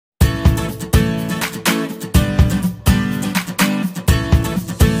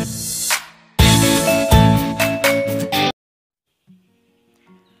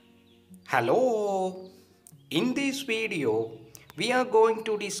Hello, in this video we are going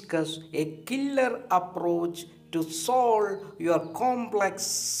to discuss a killer approach to solve your complex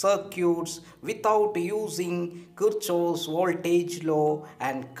circuits without using Kirchhoff's voltage law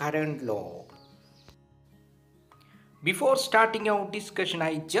and current law. Before starting our discussion,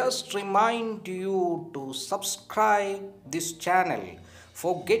 I just remind you to subscribe this channel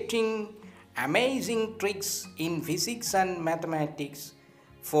for getting amazing tricks in physics and mathematics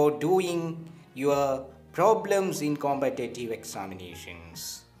for doing your problems in competitive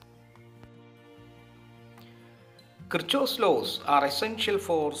examinations. Kirchhoff's laws are essential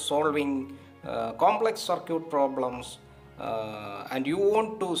for solving complex circuit problems and you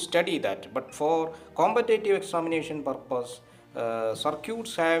want to study that, but for competitive examination purpose,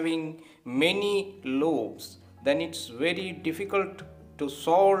 circuits having many loops, then it's very difficult to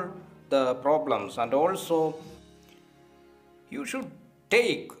solve the problems, and also you should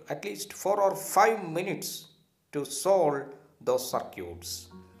take at least 4 or 5 minutes to solve those circuits.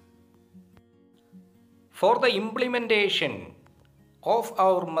 For the implementation of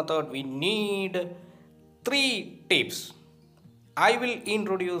our method, we need 3 tips. I will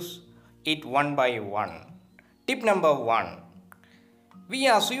introduce it one by one. Tip number 1. We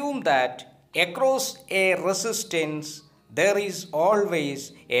assume that across a resistance there is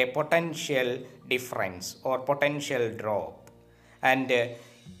always a potential difference or potential drop. And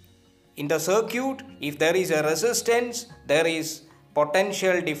in the circuit, if there is a resistance, there is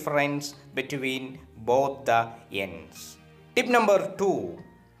potential difference between both the ends. Tip number 2.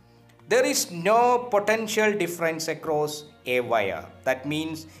 There is no potential difference across a wire. That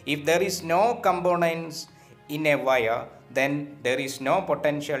means if there is no components in a wire, then there is no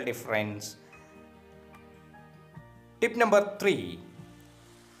potential difference. Tip number 3.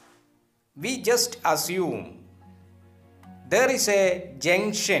 We just assume there is a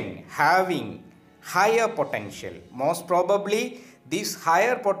junction having higher potential. Most probably this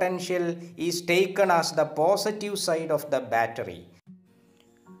higher potential is taken as the positive side of the battery.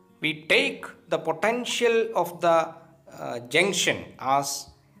 We take the potential of the junction as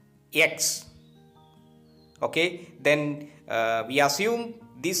X. Okay, then we assume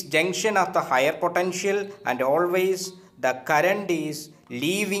this junction of the higher potential, and always the current is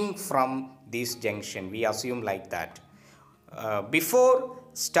leaving from this junction. We assume like that. Before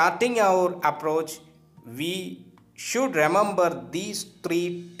starting our approach, we should remember these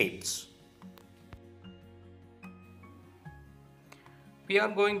 3 tips. We are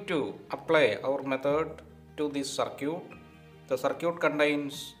going to apply our method to this circuit. The circuit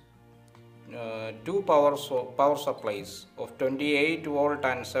contains 2 power supplies of 28 volt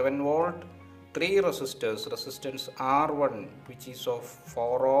and 7 volt, 3 resistors, resistance R1 which is of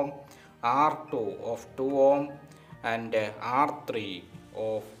 4 ohm, R2 of 2 ohm, and R3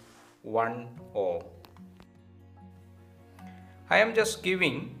 of 1 ohm. I am just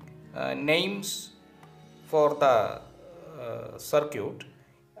giving names for the circuit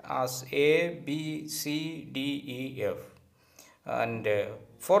as A, B, C, D, E, F, and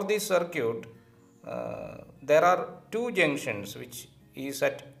for this circuit there are 2 junctions which is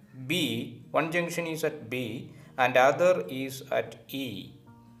at B. One junction is at B and other is at E.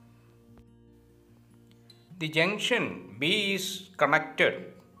 The junction B is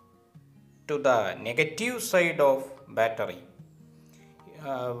connected to the negative side of battery.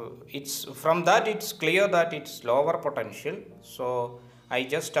 It's clear that it's lower potential, so I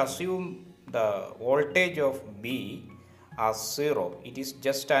just assume the voltage of B as 0. It is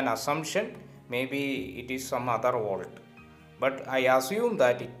just an assumption, maybe it is some other volt, but I assume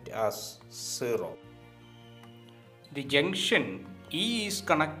that it as 0. The junction E is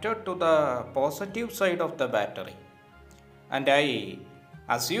connected to the positive side of the battery, and I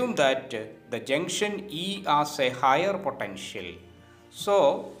assume that the junction E has a higher potential.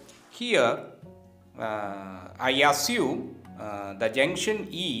 So here I assume the junction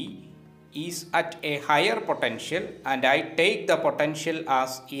E is at a higher potential, and I take the potential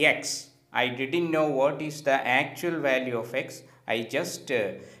as X. I didn't know what is the actual value of X. I just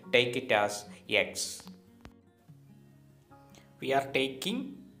take it as X. We are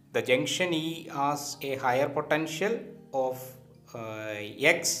taking the junction E as a higher potential of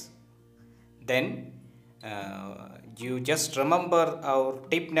X. Then you just remember our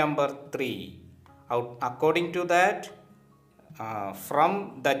tip number 3. According to that,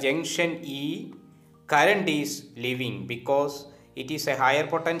 from the junction E, current is leaving because it is a higher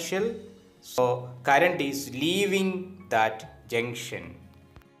potential, so current is leaving that junction.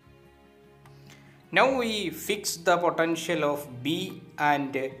 Now we fix the potential of B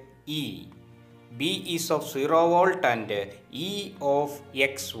and E. B is of 0 volt and E of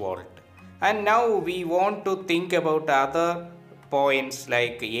X volt. And now we want to think about other points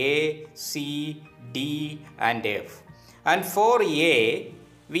like A, C, D and F. And for A,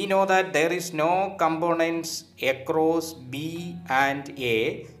 we know that there is no components across B and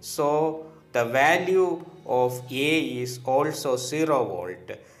A. So the value of A is also 0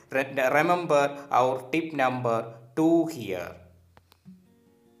 volt. Remember our tip number 2 here.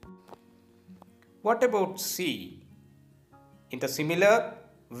 What about C? In the similar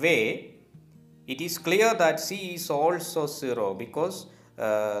way, it is clear that C is also 0 because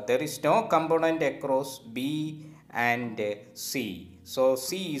there is no component across B and C. So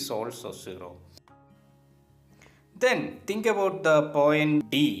C is also 0. Then think about the point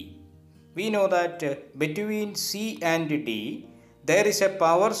D. We know that between C and D there is a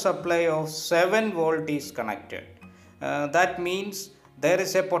power supply of 7 volt is connected. That means there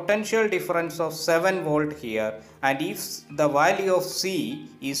is a potential difference of 7 volt here, and if the value of C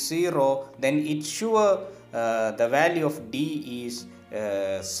is 0, then it's sure the value of D is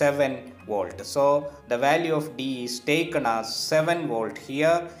 7 volt. So the value of D is taken as 7 volt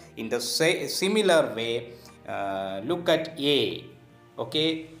here. In the similar way, look at A.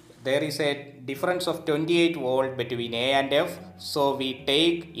 Okay, there is a difference of 28 volt between A and F, so we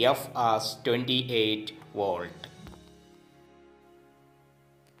take F as 28 volt.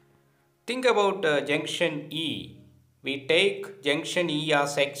 Think about junction E. We take junction E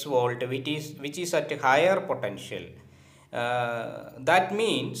as X volt, which is at higher potential. That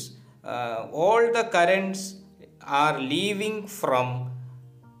means all the currents are leaving from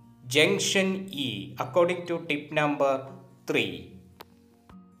junction E according to tip number 3.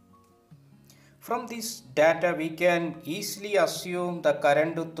 From this data, we can easily assume the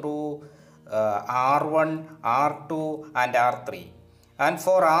current through R1, R2 and R3. And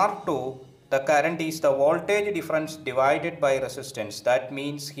for R2, the current is the voltage difference divided by resistance. That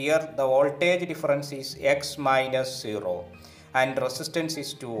means here the voltage difference is X minus 0 and resistance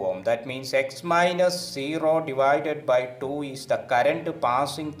is 2 ohm. That means X minus 0 divided by 2 is the current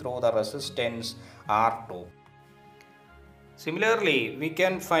passing through the resistance R2. Similarly, we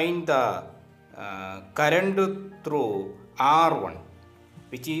can find the current through R1,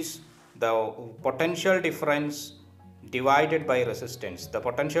 which is the potential difference divided by resistance. The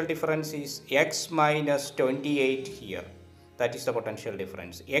potential difference is X minus 28 here. That is the potential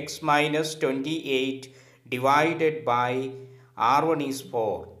difference. X minus 28 divided by R1 is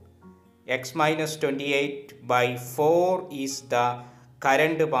 4. X minus 28 by 4 is the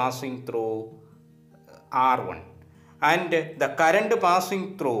current passing through R1. And the current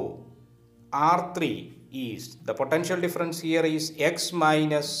passing through R3 is, the potential difference here is X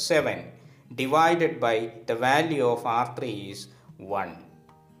minus 7 divided by the value of R3 is 1.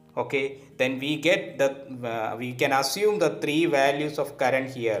 Okay, then we get the we can assume the 3 values of current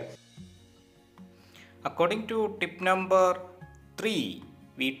here. According to tip number 3,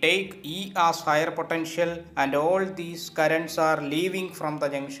 we take E as higher potential and all these currents are leaving from the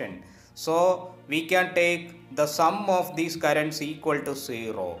junction. So we can take the sum of these currents equal to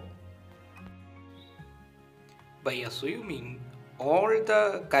 0. By assuming all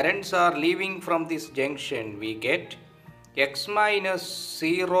the currents are leaving from this junction, we get X minus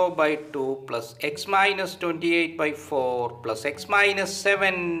 0 by 2 plus X minus 28 by 4 plus X minus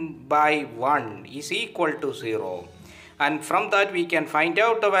 7 by 1 is equal to 0. And from that we can find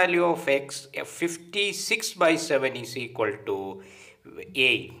out the value of X. 56 by 7 is equal to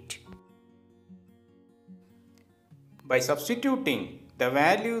 8. By substituting the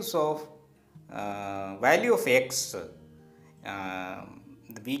values of value of X,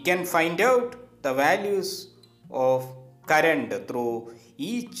 we can find out the values of current through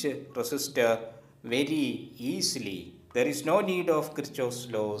each resistor very easily. There is no need of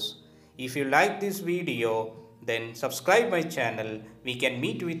Kirchhoff's laws. If you like this video, then subscribe my channel. We can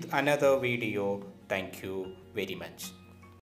meet with another video. Thank you very much.